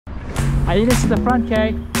I think this is the front,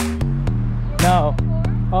 Kay. No.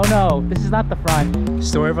 Oh no, this is not the front.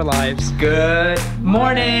 Story of our lives. Good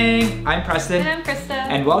morning! I'm Preston. And I'm Krista.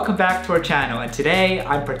 And welcome back to our channel. And today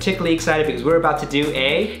I'm particularly excited because we're about to do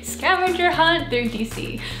a scavenger hunt through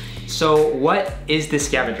DC. So what is this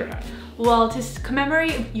scavenger hunt? Well, to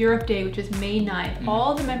commemorate Europe Day, which is May 9th,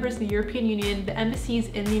 all the members of the European Union, the embassies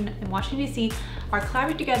in Washington, D.C. are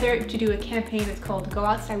collaborating together to do a campaign that's called Go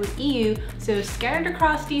Outside with EU. So scattered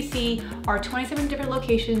across DC are 27 different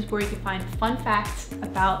locations where you can find fun facts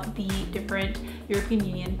about the different European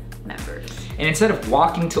Union members. And instead of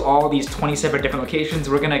walking to all these 27 different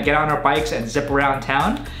locations, we're gonna get on our bikes and zip around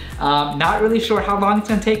town. Not really sure how long it's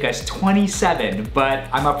gonna take us, 27, but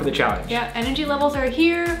I'm up for the challenge. Yeah, energy levels are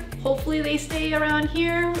here. Hopefully they stay around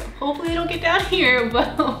here. Hopefully they don't get down here,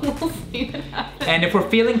 but we'll see what happens. And if we're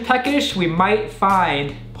feeling peckish, we might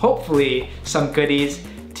find, hopefully, some goodies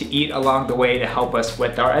to eat along the way to help us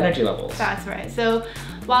with our energy levels. That's right. So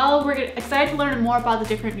while we're excited to learn more about the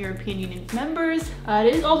different European Union members,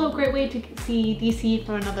 it is also a great way to see DC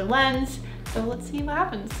from another lens. So let's see what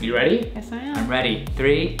happens. You ready? Yes, I am. I'm ready.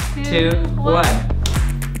 3, 2, 1.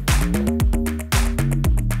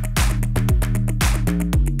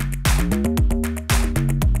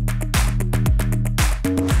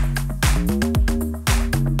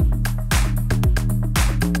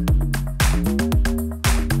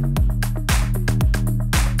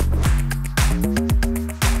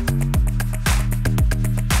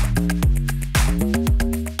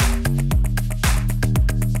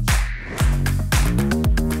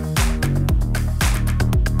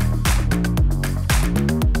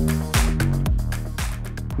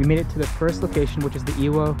 We made it to the first location, which is the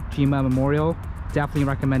Iwo Jima Memorial. Definitely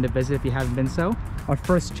recommend a visit if you haven't been so. Our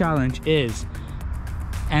first challenge is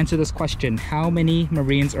answer this question. How many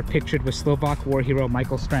Marines are pictured with Slovak war hero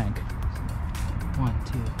Michael Strank? 1,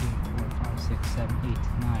 2, 3, 4, 5, 6, 7, 8,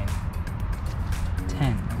 9,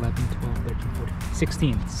 10, 11, 12, 13, 14,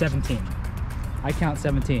 16, 17. I count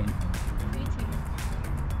 17.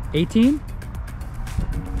 18?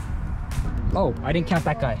 Oh, I didn't count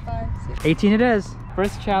that guy. 18 it is.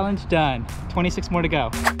 First challenge done. 26 more to go.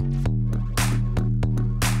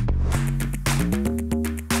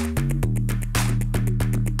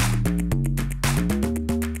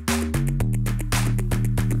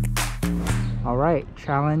 All right,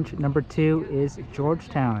 challenge number 2 is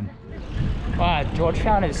Georgetown. Wow,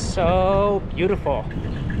 Georgetown is so beautiful.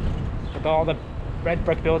 With all the red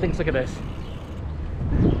brick buildings, look at this.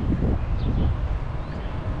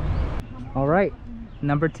 All right.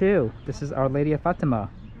 Number 2, this is Our Lady of Fatima.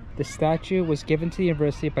 The statue was given to the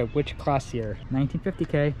university by which class year?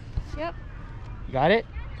 1950K. Yep. Got it?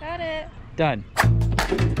 Got it. Done.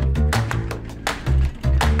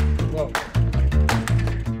 Whoa.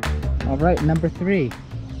 All right, number 3.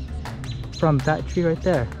 From that tree right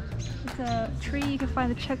there. It's a tree you can find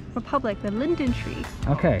in the Czech Republic, the linden tree.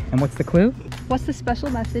 Okay, and what's the clue? What's the special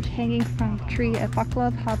message hanging from a tree at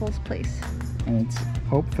Václav Havel's place? And it's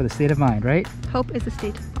hope for the state of mind, right? Hope is the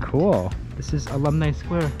state of mind. Cool. This is Alumni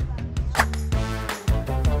Square.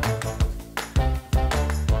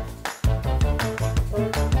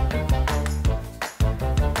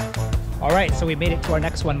 All right, so we made it to our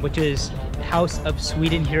next one, which is House of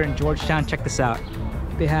Sweden here in Georgetown. Check this out.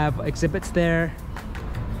 They have exhibits there,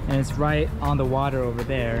 and it's right on the water over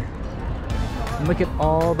there. And look at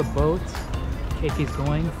all the boats. KK's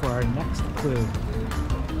going for our next clue.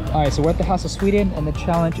 All right, so we're at the House of Sweden, and the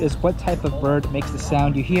challenge is what type of bird makes the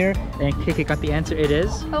sound you hear? And KK got the answer. It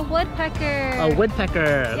is? A woodpecker. A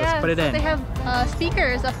woodpecker. Let's put it in. They have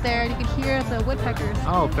speakers up there, and you can hear the woodpeckers.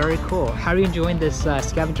 Oh, very cool. How are you enjoying this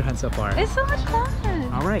scavenger hunt so far? It's so much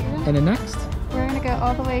fun. All right, and then next? We're gonna go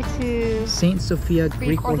all the way to St. Sophia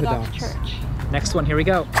Greek Orthodox Church. Next one, here we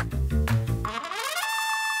go.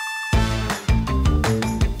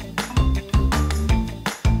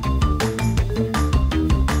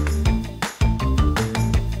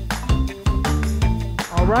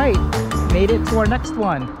 All right, made it to our next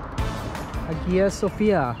one. Hagia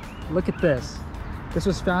Sophia. Look at this. This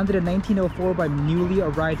was founded in 1904 by newly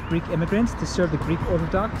arrived Greek immigrants to serve the Greek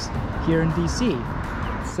Orthodox here in DC.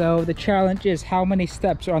 So the challenge is how many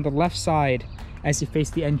steps are on the left side as you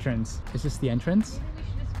face the entrance. Is this the entrance? We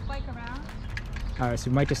should just bike around. All right, so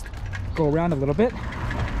we might just go around a little bit.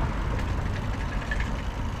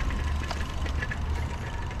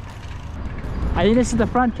 I think this is the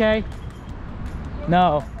front, Kay.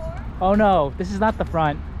 No. Oh no, this is not the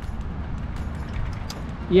front.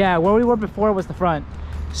 Yeah, where we were before was the front.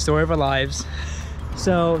 Story of our lives.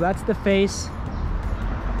 So that's the face.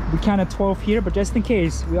 We counted 12 here, but just in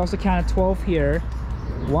case, we also counted 12 here.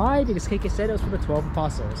 Why? Because KK said it was for the 12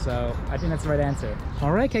 apostles, so I think that's the right answer.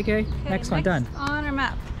 All right, KK, Okay, next one, done. On our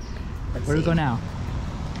map. Where do we go now?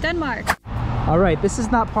 Denmark. All right, this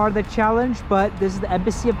is not part of the challenge, but this is the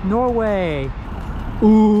Embassy of Norway.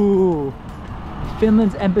 Ooh,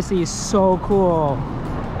 Finland's embassy is so cool.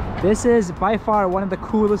 This is by far one of the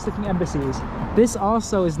coolest looking embassies. This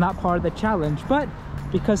also is not part of the challenge, but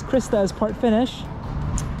because Krista is part Finnish,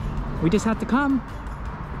 we just have to come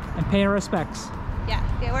and pay our respects. Yeah,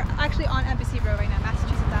 we're actually on Embassy Row right now,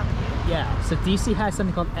 Massachusetts Avenue. Yeah, so DC has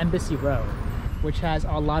something called Embassy Row, which has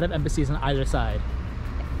a lot of embassies on either side.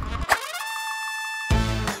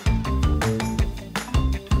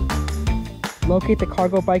 Locate the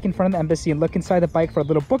cargo bike in front of the embassy and look inside the bike for a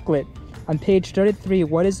little booklet. On page 33,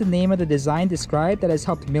 what is the name of the design described that has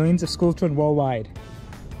helped millions of school children worldwide?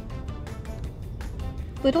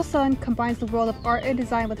 Little Sun combines the world of art and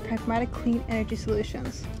design with pragmatic clean energy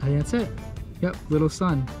solutions. I think that's it. Yep, Little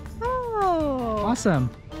Sun. Oh! Awesome.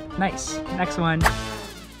 Nice. Next one.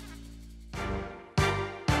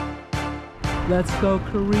 Let's go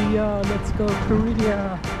Korea. Let's go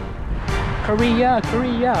Korea. Korea,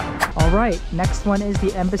 Korea. All right, next one is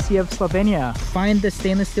the Embassy of Slovenia. Find the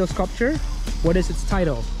stainless steel sculpture. What is its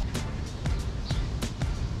title?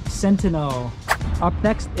 Sentinel. Up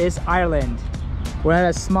next is Ireland. We're at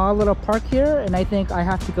a small little park here, and I think I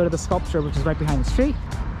have to go to the sculpture, which is right behind this tree.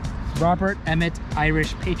 Robert Emmet,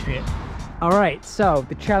 Irish Patriot. All right, so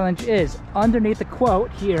the challenge is underneath the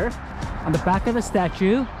quote here, on the back of the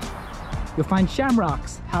statue, you'll find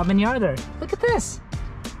shamrocks. How many are there? Look at this.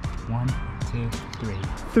 1, 2, 3.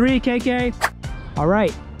 3, KK. All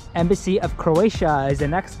right, Embassy of Croatia is the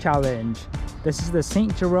next challenge. This is the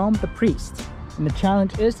St. Jerome the Priest. And the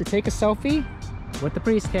challenge is to take a selfie with the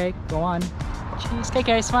priest, K. Go on. Cheese,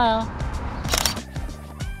 KK, smile.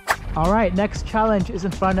 All right, next challenge is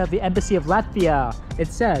in front of the Embassy of Latvia. It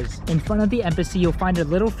says, in front of the embassy, you'll find a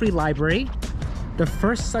little free library. The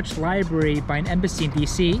first such library by an embassy in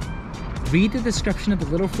DC. Read the description of the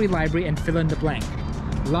little free library and fill in the blank.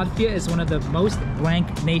 Latvia is one of the most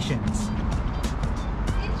blank nations.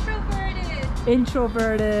 Introverted.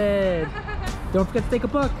 Introverted. Don't forget to take a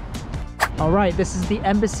book. All right, this is the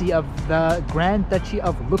Embassy of the Grand Duchy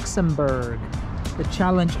of Luxembourg. The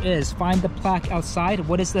challenge is find the plaque outside.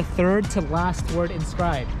 What is the third to last word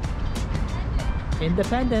inscribed?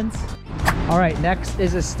 Independence. All right, next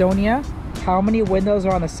is Estonia. How many windows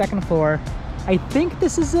are on the second floor? I think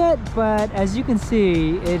this is it, but as you can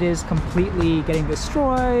see, it is completely getting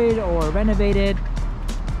destroyed or renovated.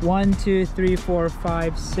 1, 2, 3, 4,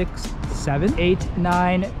 5, 6, 7, 8,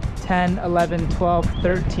 9, 10, 11, 12,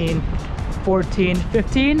 13, 14,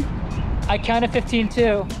 15. I counted 15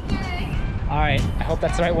 too. All right, I hope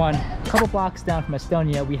that's the right one. A couple blocks down from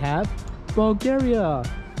Estonia, we have Bulgaria.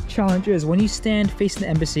 Challenge is when you stand facing the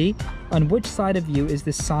embassy, on which side of you is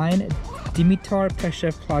the sign Dimitar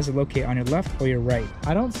Peshev Plaza located, on your left or your right?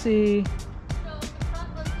 I don't see.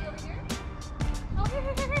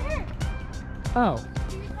 Oh.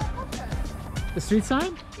 The street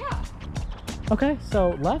sign? Yeah. Okay,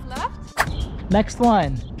 so left? Left? Next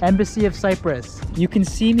one, Embassy of Cyprus. You can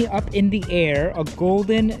see me up in the air, a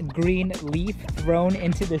golden green leaf thrown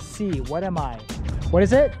into the sea. What am I? What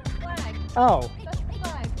is it? Flag. Oh, That's the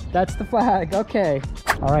flag. that's the flag. Okay.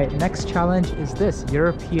 All right, next challenge is this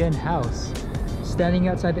European house. Standing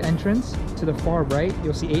outside the entrance, to the far right,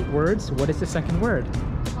 you'll see 8 words. What is the second word?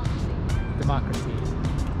 Democracy.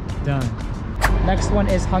 Done. Next one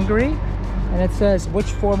is Hungary. And it says, which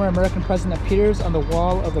former American president appears on the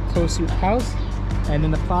wall of the closed suit house? And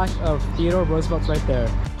then the plaque of Theodore Roosevelt's right there.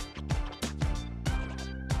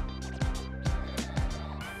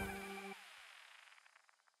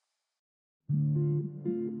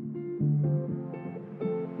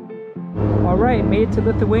 All right, made it to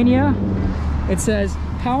Lithuania. It says,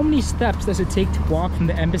 how many steps does it take to walk from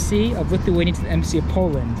the embassy of Lithuania to the embassy of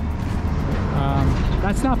Poland?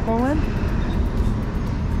 That's not Poland.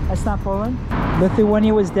 That's not Poland.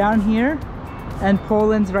 Lithuania was down here and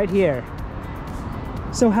Poland's right here.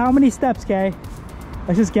 So how many steps, Kay?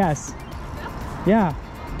 Let's just guess. Yeah.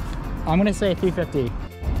 I'm gonna say 350.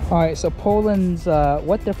 All right, so Poland's,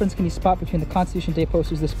 what difference can you spot between the Constitution Day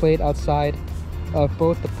posters displayed outside of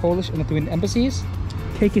both the Polish and Lithuanian embassies?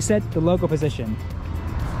 KK said the logo position.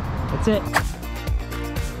 That's it.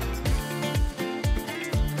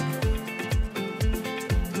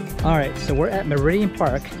 All right, so we're at Meridian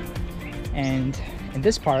Park, and in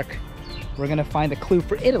this park, we're gonna find a clue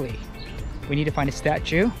for Italy. We need to find a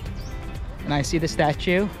statue, and I see the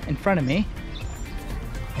statue in front of me.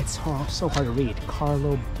 It's so hard to read.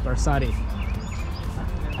 Carlo Barsati.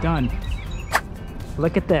 Done.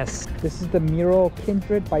 Look at this. This is the mural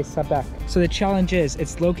Kindred by Sabec. So the challenge is,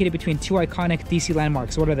 it's located between two iconic DC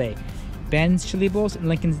landmarks. What are they? Ben's Chili Bowls and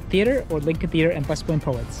Lincoln Theater, or Lincoln Theater and West Point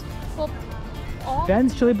Poets? Well,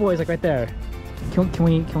 Ben's Chili Boys, like right there. Can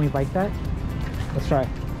we bike that? Let's try.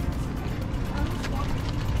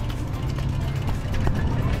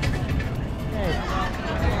 Hey.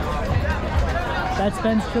 That's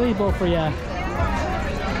Ben's Chili Bowl for ya.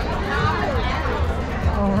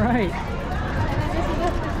 All right.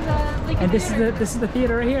 And this is the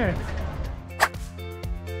theater right here.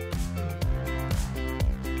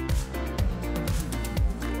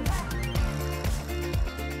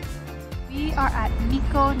 We are at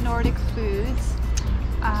Miko Nordic Foods,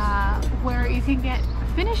 where you can get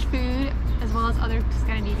Finnish food as well as other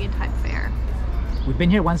Scandinavian type fare. We've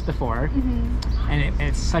been here once before, and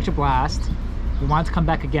it's such a blast. We want to come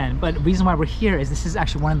back again, but the reason why we're here is this is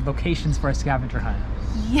actually one of the locations for a scavenger hunt.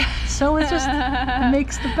 Yeah. So it just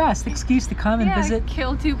makes the best excuse to come and visit.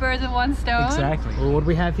 Kill two birds with one stone. Exactly. Well, what do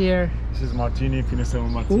we have here? This is martini, Finnish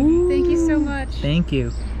salmon martini. Ooh. Thank you so much. Thank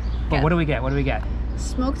you. But what do we get? What do we get?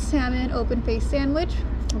 smoked salmon open face sandwich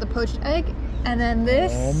with a poached egg. And then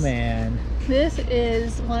this. Oh man. This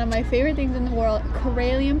is one of my favorite things in the world,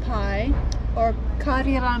 Karelian pie, or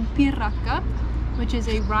Karjalan pirakka, which is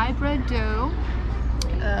a rye bread dough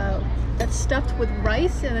that's stuffed with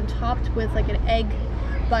rice and then topped with like an egg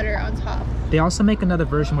butter on top. They also make another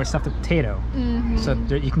version where it's stuffed with potato. So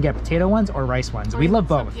you can get potato ones or rice ones. We love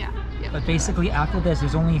both. Yeah. But basically after this,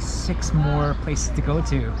 there's only 6 more places to go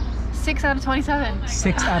to. 6 out of 27.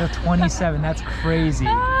 6 out of 27. That's crazy.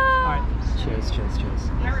 All right. Cheers, cheers, cheers.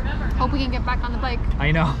 Hope we can get back on the bike.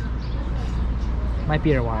 I know. Might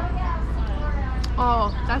be here a while.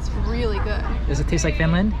 Oh, that's really good. Does it taste like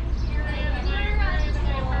Finland?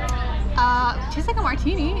 Tastes like a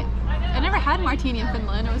martini. I never had martini in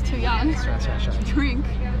Finland. I was too young Sure. to drink.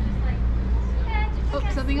 Oh,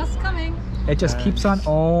 something else is coming. It just keeps on.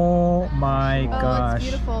 Oh my Oh, gosh. it's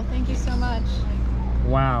beautiful. Thank you so much.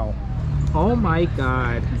 Wow. Oh my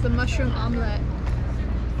god. It's a mushroom omelet.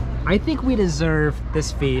 I think we deserve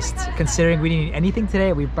this feast considering we didn't eat anything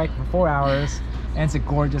today. We biked for 4 hours and it's a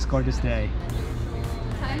gorgeous, gorgeous day.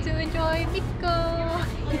 Time to enjoy Miko.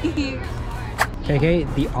 Okay,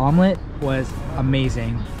 the omelet was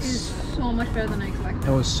amazing. It's so much better than I expected.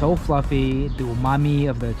 It was so fluffy. The umami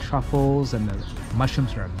of the truffles and the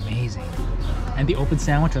mushrooms were amazing. And the open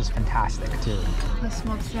sandwich was fantastic too. The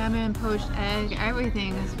smoked salmon, poached egg,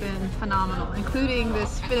 everything has been phenomenal, including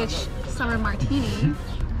this Finnish summer martini.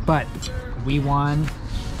 But we want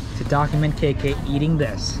to document KK eating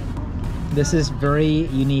this. This is very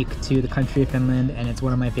unique to the country of Finland and it's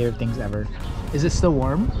one of my favorite things ever. Is it still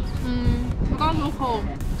warm? It got a little cold.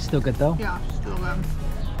 Still good though? Yeah, still good.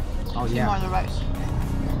 Oh More yeah. of the rice.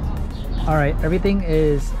 Alright, everything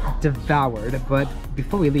is devoured, but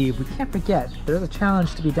before we leave, we can't forget there's a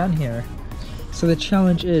challenge to be done here. So the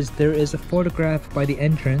challenge is there is a photograph by the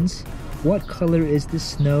entrance. What color is the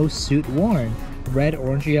snow suit worn? Red,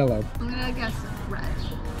 orange, or yellow? I'm gonna guess red.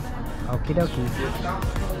 Okie dokie.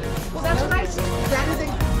 Well, that's nice. That is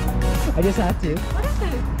a... I just had to. What is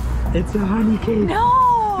it? It's a honey cake.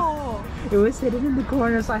 No! It was hidden in the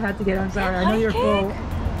corner, so I had to get it. I'm sorry. I know you're full.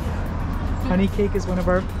 Honey cake is one of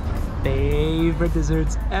our favorite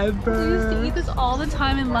desserts ever. We used to eat this all the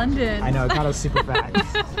time in London. I know, it got us super fat.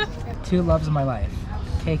 2 loves of my life.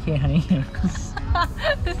 KK honey cakes.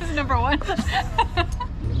 This is number 1.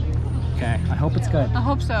 Okay, I hope it's good. I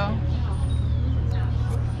hope so.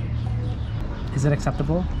 Is it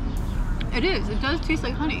acceptable? It is. It does taste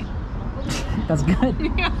like honey. That's good.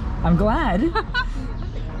 Yeah. I'm glad.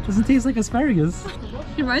 Doesn't taste like asparagus.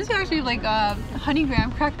 It reminds me actually of like honey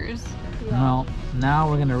graham crackers. Well, now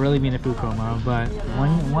we're gonna really be in a food coma, but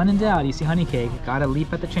when in doubt, you see honey cake, gotta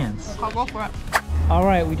leap at the chance. I'll go for it. All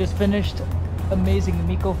right, we just finished amazing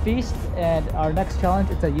Miko feast, and our next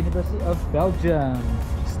challenge is at University of Belgium.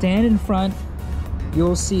 Stand in front.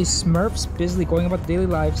 You'll see Smurfs busily going about their daily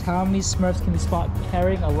lives. How many Smurfs can you spot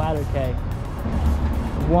carrying a ladder cake?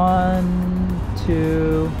 1,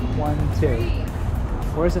 2, 1, 2.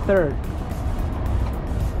 Where's the third?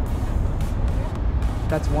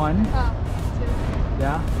 That's 1. Oh,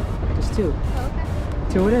 Yeah, just 2.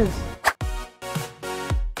 okay. 2 it is.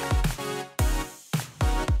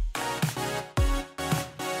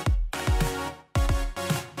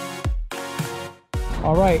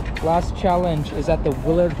 All right, last challenge is at the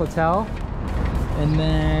Willard Hotel, and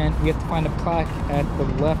then we have to find a plaque at the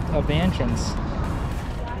left of the entrance.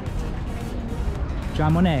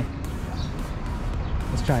 Jean Monnet.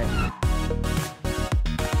 Let's try it.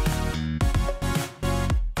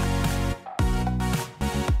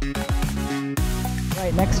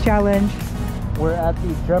 Next challenge, we're at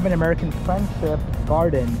the German-American Friendship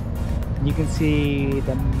Garden. And you can see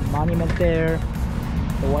the monument there,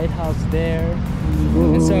 the White House there.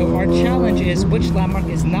 And so our challenge is which landmark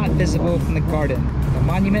is not visible from the garden? The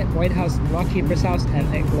monument, White House, Lockkeeper's house,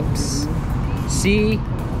 and eclipse. C,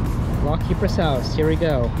 Lockkeeper's house. Here we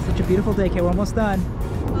go. Such a beautiful day, Kay. We're almost done.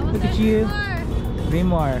 Look at you. 3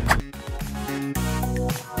 more.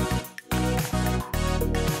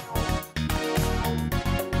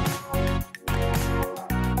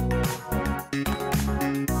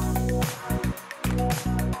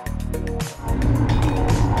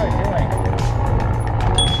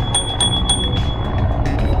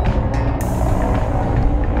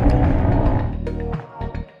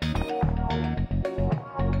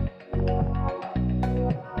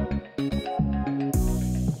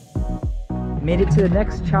 Made it to the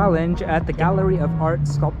next challenge at the Gallery of Art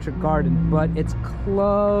Sculpture Garden, but it's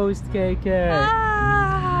closed, KK.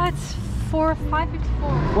 Ah, it's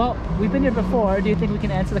 5:54. Well, we've been here before. Do you think we can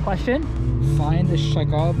answer the question? Find the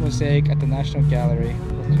Chagall mosaic at the National Gallery.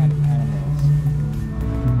 What kind of animals?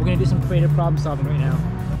 We're gonna do some creative problem solving right now.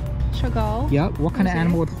 Chagall? Yep. What kind of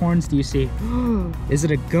animal with horns do you see? Is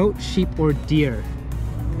it a goat, sheep, or deer?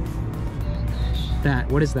 That.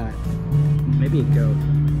 What is that? Maybe a goat.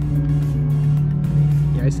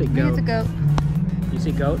 I say goat. Maybe it's a goat. You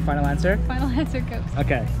say goat? Final answer? Final answer, goat.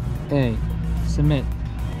 Okay. A. Submit.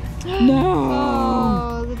 No!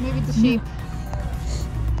 Oh, maybe it's a sheep.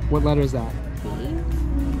 What letter is that?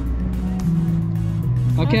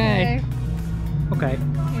 Okay. Okay.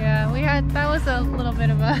 Yeah, that was a little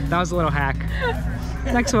bit of a... That was a little hack.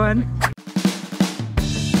 Next one.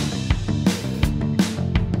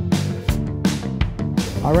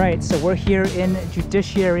 All right, so we're here in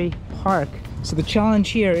Judiciary Park. So the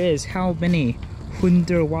challenge here is how many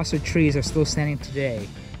Hunderwasser trees are still standing today.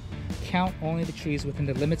 Count only the trees within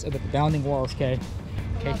the limits of the bounding walls, Kay.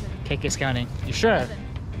 KK's counting. You sure? 11.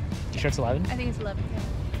 You sure it's 11? I think it's 11, yeah.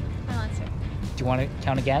 Final answer. Do you want to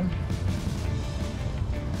count again?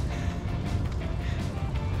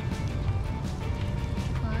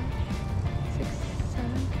 5, 6,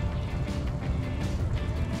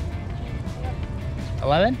 7.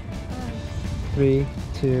 11? 3,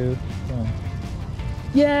 2, 1.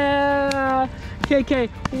 Yeah! KK,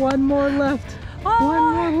 one more left. Oh,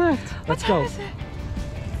 one more left. Let's go.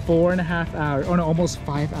 4.5 hours. Oh no, almost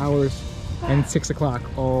 5 hours and 6 o'clock.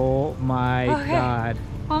 Oh my God.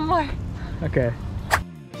 One more. Okay.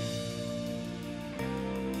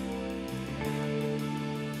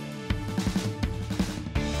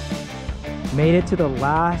 Made it to the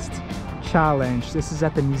last challenge. This is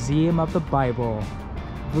at the Museum of the Bible.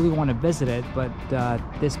 Really want to visit it, but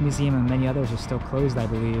this museum and many others are still closed, I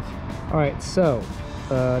believe. All right, so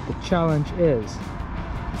the challenge is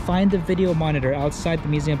find the video monitor outside the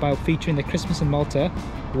Museum of the Bible featuring the Christmas in Malta.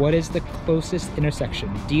 What is the closest intersection?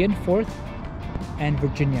 D and 4th and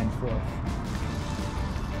Virginia and 4th.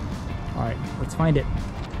 All right, let's find it.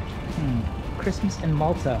 Christmas in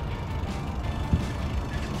Malta.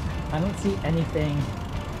 I don't see anything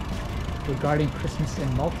regarding Christmas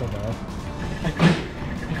in Malta though. I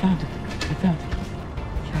found it. I found it.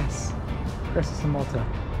 Yes. Christmas in Malta.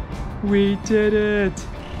 We did it.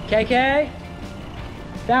 KK?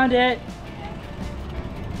 Found it.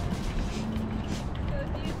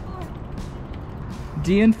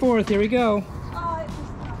 D and 4th. Here we go.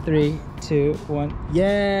 3, 2, 1.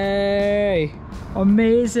 Yay!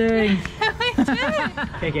 Amazing. We did it.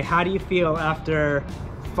 KK, how do you feel after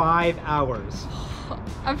 5 hours?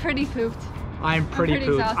 I'm pretty pooped. I'm pretty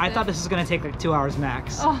pooped. exhausted. I thought this was gonna take like 2 hours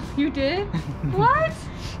max. Oh, you did? What?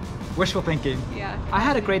 Wishful thinking. Yeah. I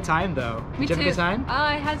had a great time though. Me Did you have a good time?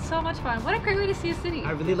 I had so much fun. What a great way to see a city.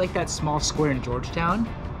 I really like that small square in Georgetown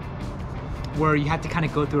where you had to kind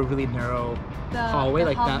of go through a really narrow hallway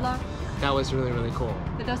like that. That was really, really cool.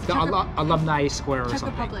 The alumni square or Czech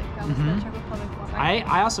something. Republic. That was the Czech Republic one.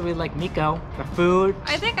 I also really like Miko. The food.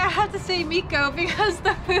 I think I have to say Miko because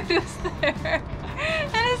the food is there.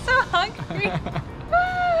 And I'm so hungry.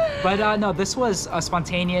 But no, this was a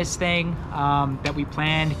spontaneous thing that we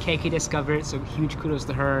planned. KK discovered, so huge kudos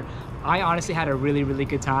to her. I honestly had a really, really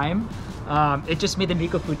good time. It just made the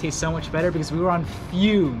Miko food taste so much better because we were on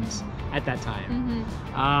fumes at that time.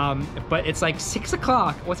 But it's like 6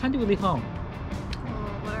 o'clock. What time did we leave home? Oh,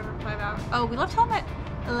 whatever, 5 hours. Oh, we left home at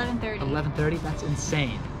 11:30. 11:30? That's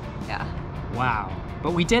insane. Yeah. Wow.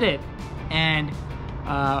 But we did it. And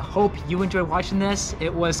hope you enjoyed watching this.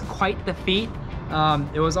 It was quite the feat.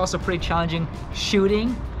 It was also pretty challenging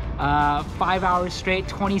shooting. 5 hours straight,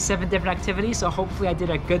 27 different activities. So hopefully I did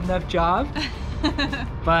a good enough job.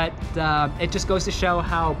 But it just goes to show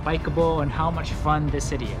how bikeable and how much fun this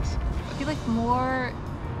city is. I feel like more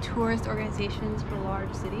tourist organizations for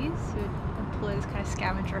large cities would employ this kind of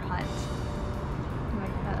scavenger hunt.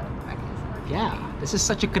 Yeah, this is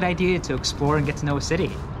such a good idea to explore and get to know a city.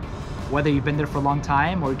 Whether you've been there for a long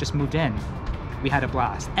time or just moved in, we had a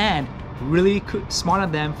blast. And really smart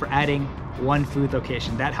on them for adding one food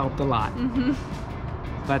location. That helped a lot.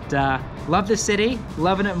 But love this city,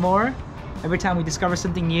 loving it more every time we discover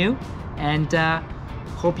something new. And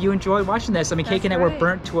hope you enjoyed watching this. I mean, Cake and I were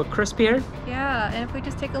burnt to a crisp here. Yeah, and if we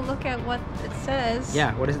just take a look at what it says.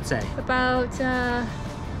 Yeah, what does it say? About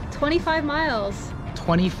 25 miles.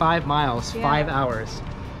 25 miles, Yeah. 5 hours.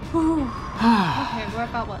 Okay, we're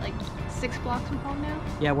about what, like 6 blocks from home now?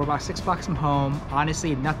 Yeah, we're about 6 blocks from home.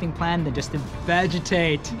 Honestly, nothing planned than just to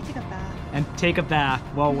vegetate Let me take a bath. and take a bath.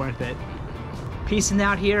 Well worth it. Peacing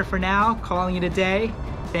out here for now, calling it a day.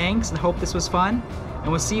 Thanks, and hope this was fun. And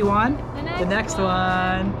we'll see you on the next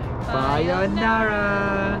one.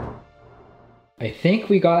 Sayonara. I think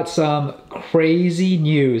we got some crazy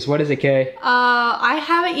news. What is it, Kay? I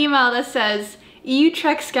have an email that says, EU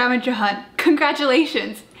Trek Scavenger Hunt,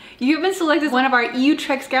 congratulations! You've been selected as one of our EU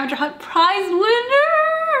Trek Scavenger Hunt prize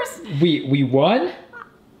winners! We won?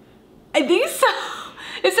 I think so!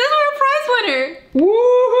 It says we're a prize winner!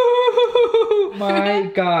 Woo!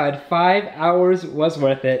 My God, 5 hours was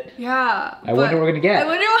worth it. Yeah. I wonder what we're gonna get. I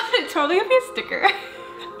wonder what, it's probably gonna be a sticker.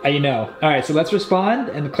 You know. All right, so let's respond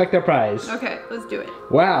and collect our prize. Okay, let's do it.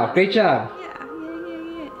 Wow, great job. Yeah.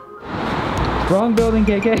 Wrong building,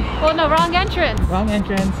 KK. Well, no, wrong entrance. Wrong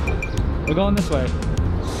entrance. We're going this way.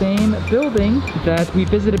 Same building that we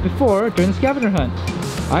visited before during the scavenger hunt.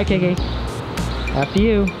 All right, KK. After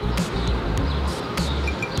you.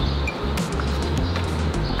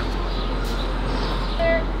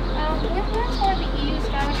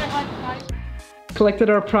 Collected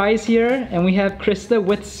our prize here, and we have Krista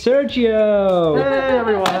with Sergio. Hey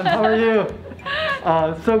everyone, how are you?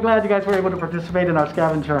 So glad you guys were able to participate in our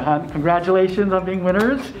scavenger hunt. Congratulations on being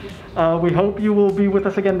winners. We hope you will be with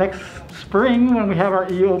us again next spring when we have our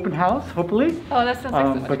EU open house, hopefully. Oh, that sounds like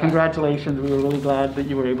so much But fun. congratulations, we were really glad that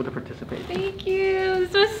you were able to participate. Thank you.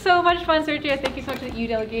 This was so much fun, Sergio. Thank you so much to the EU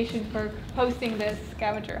delegation for hosting this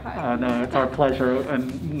scavenger hunt. No, it's our pleasure,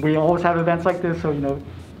 and we always have events like this, so you know,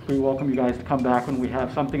 we welcome you guys to come back when we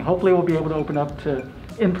have something. Hopefully we'll be able to open up to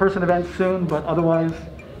in-person events soon, but otherwise,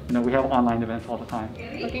 you know, we have online events all the time.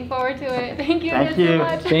 Looking forward to it. Thank you Thank again so you.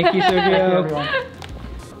 much. Thank you, Thank you, Sergio. everyone.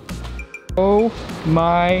 Oh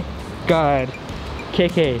my God.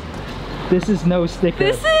 KK, this is no sticker.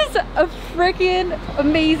 This is a freaking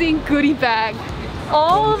amazing goodie bag.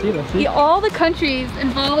 All, Let's see. all the countries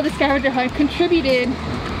involved with the scavenger hunt contributed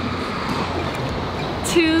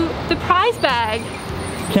to the prize bag.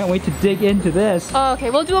 Can't wait to dig into this. Oh, okay,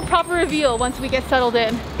 we'll do a proper reveal once we get settled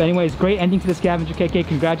in. But anyways, great ending to the scavenger, KK.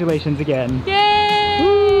 Congratulations again.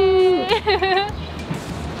 Yay!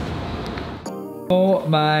 Oh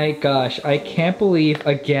my gosh, I can't believe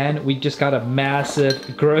again we just got a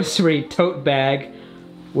massive grocery tote bag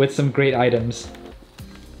with some great items.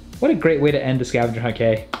 What a great way to end the scavenger hunt,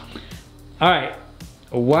 Kay. Alright,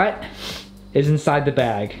 what is inside the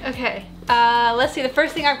bag? Okay, let's see. The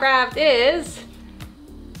first thing I've grabbed is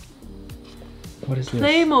What is this?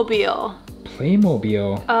 Playmobil.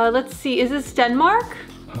 Playmobil. Let's see. Is this Denmark?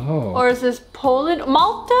 Oh. Or is this Poland?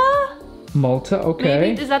 Malta? Malta, okay.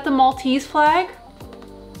 Maybe. Is that the Maltese flag?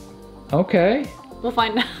 Okay. We'll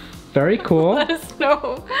find out. Very cool. Let us know.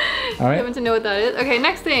 All right. I want to know what that is. Okay,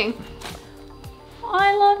 next thing.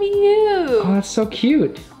 I love you. Oh, that's so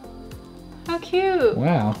cute. How cute.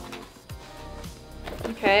 Wow.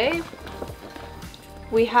 Okay.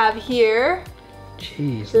 We have here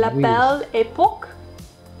Jeez. La Louise. Belle Époque.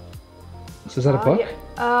 So is that a book?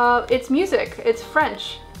 Yeah. It's music. It's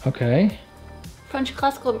French. Okay. French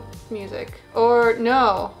classical music. Or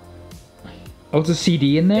no. Oh, it's a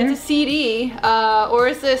CD in there? It's a CD. Or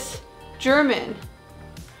is this German?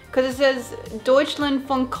 Because it says Deutschland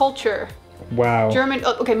von Kultur. Wow. German.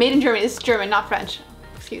 Oh, okay, made in Germany. This is German, not French.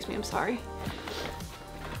 Excuse me, I'm sorry.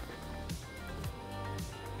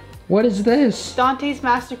 What is this? Dante's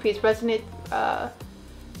masterpiece, Resonate.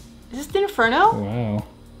 Is this the Inferno? Wow.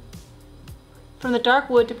 From the Dark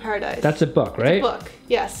Wood to Paradise. That's a book, right? It's a book,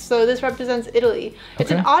 yes. So this represents Italy. It's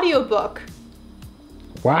an Okay. audio book.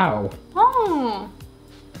 Wow. Oh.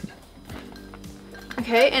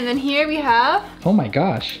 Okay, and then here we have Oh my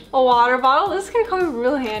gosh. a water bottle. This is gonna come in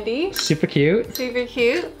real handy. Super cute. Super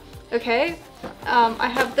cute. Okay. I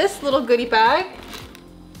have this little goodie bag.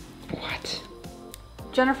 What?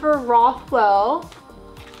 Jennifer Rothwell.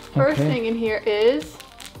 First Okay. thing in here is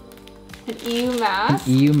An EU mask.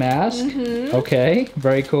 An EU mask. Okay,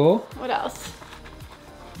 very cool. What else?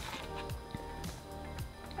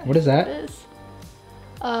 What is that? It is.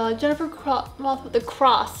 Jennifer Moth with the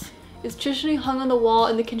cross is traditionally hung on the wall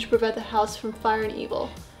in the kitchen to prevent the house from fire and evil.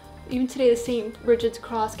 Even today, the St. Bridget's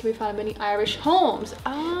cross can be found in many Irish homes.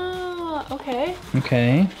 Ah, okay.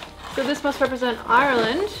 Okay. So this must represent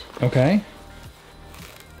Ireland. Okay.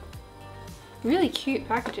 Really cute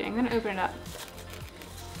packaging. I'm gonna open it up.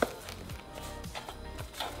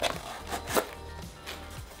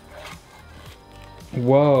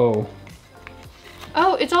 Whoa.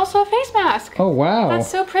 Oh, it's also a face mask. Oh, wow. That's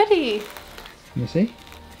so pretty. Let me see.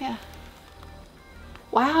 Yeah.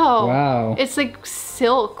 Wow. Wow. It's like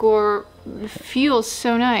silk or feels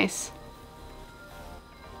so nice.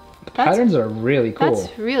 The patterns are really cool.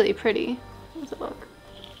 That's really pretty. How does it look?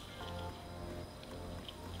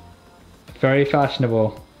 Very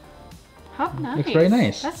fashionable. How nice. Looks very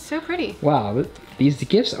nice. That's so pretty. Wow, these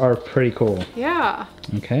gifts are pretty cool. Yeah.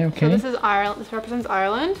 Okay, okay. So this is Ireland. This represents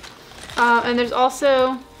Ireland. And there's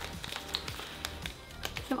also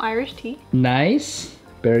some Irish tea. Nice.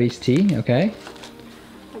 Berries tea, okay.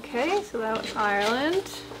 Okay, so that was Ireland.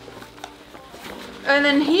 And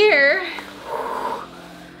then here,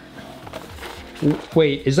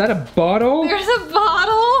 Wait, is that a bottle? there's a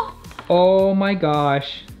bottle. Oh my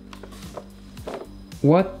gosh.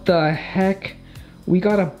 What the heck? We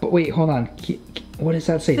got a, wait, hold on. What does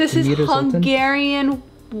that say? This is Tomato Sultan? Hungarian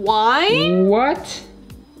wine. What?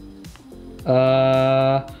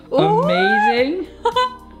 Ooh. Amazing.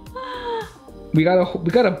 We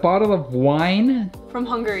got a bottle of wine From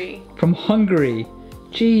Hungary. from Hungary.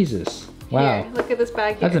 Jesus. Wow. Here, look at this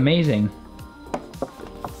bag here. That's amazing.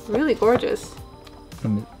 Really gorgeous.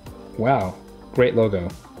 Wow. Great logo.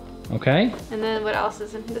 Okay. And then what else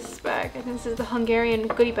is in this bag? I think this is the Hungarian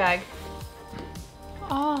goodie bag.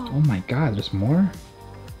 Oh. Oh my god, there's more?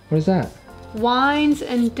 What is that? Wines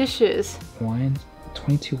and dishes. Wines?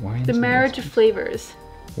 22 wines? The and marriage of dishes? flavors.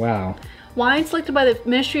 Wow. Wine selected by the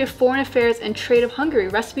Ministry of Foreign Affairs and Trade of Hungary.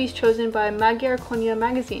 Recipes chosen by Magyar Konya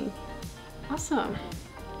magazine. Awesome.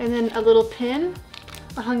 And then a little pin.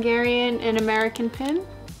 A Hungarian and American pin.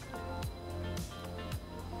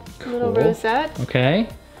 A little Cool. rosette. Okay.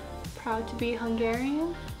 Proud to be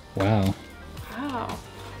Hungarian. Wow. Wow.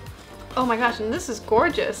 Oh my gosh, and this is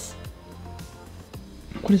gorgeous.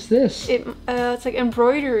 What is this? It's like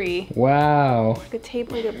embroidery. Wow. Like a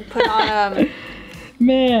table you could put on a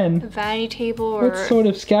Man. vanity table or... What sort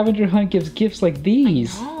of scavenger hunt gives gifts like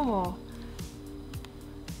these? Oh.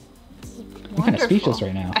 I'm kind of speechless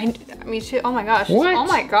right now. Me too. Oh my gosh. What? Oh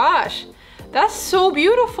my gosh. That's so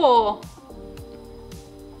beautiful.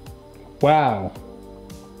 Wow.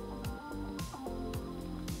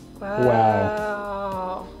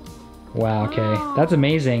 Wow. Wow, okay. Wow. That's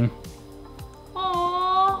amazing.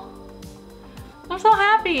 Aww. I'm so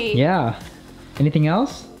happy. Yeah. Anything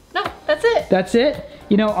else? No, that's it. That's it?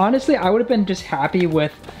 You know, honestly, I would have been just happy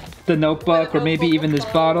with the notebook or maybe even this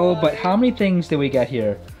bottle, but how many things did we get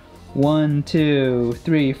here? 1, 2,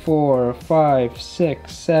 3, 4, 5,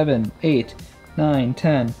 6, 7, 8, 9,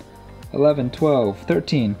 10, 11, 12,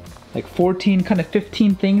 13, like 14, kind of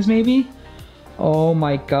 15 things maybe? Oh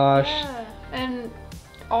my gosh. Yeah. And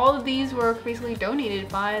all of these were basically donated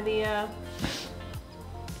by the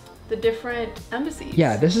different embassies.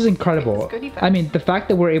 Yeah, this is incredible. This goodie bag. I mean, the fact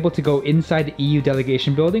that we're able to go inside the EU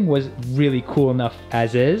delegation building was really cool enough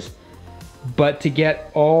as is. But to get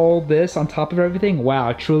all this on top of everything,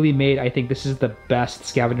 wow, truly made, I think this is the best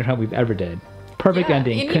scavenger hunt we've ever did. Perfect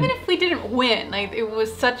ending. And even if we didn't win, like it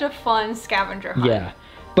was such a fun scavenger hunt. Yeah.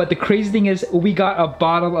 But the crazy thing is we got a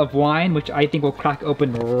bottle of wine, which I think we'll crack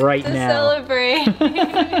open right To now. celebrate.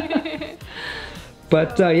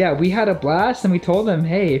 But yeah, we had a blast and we told them,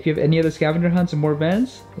 hey, if you have any other scavenger hunts and more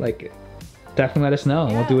events, like definitely let us know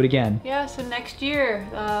and we'll do it again. Yeah, so next year,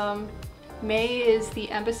 May is the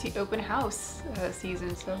embassy open house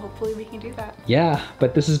season, so hopefully we can do that. Yeah,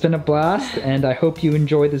 but this has been a blast and I hope you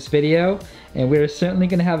enjoyed this video, and we're certainly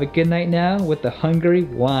gonna have a good night now with the Hungary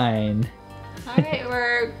wine. All right,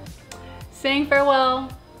 we're saying farewell.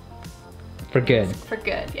 For good. For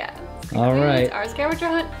good, yeah. All right. Our scavenger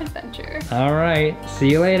hunt adventure. All right, see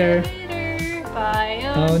you later. See you later. Bye.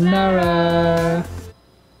 Oh, Nara.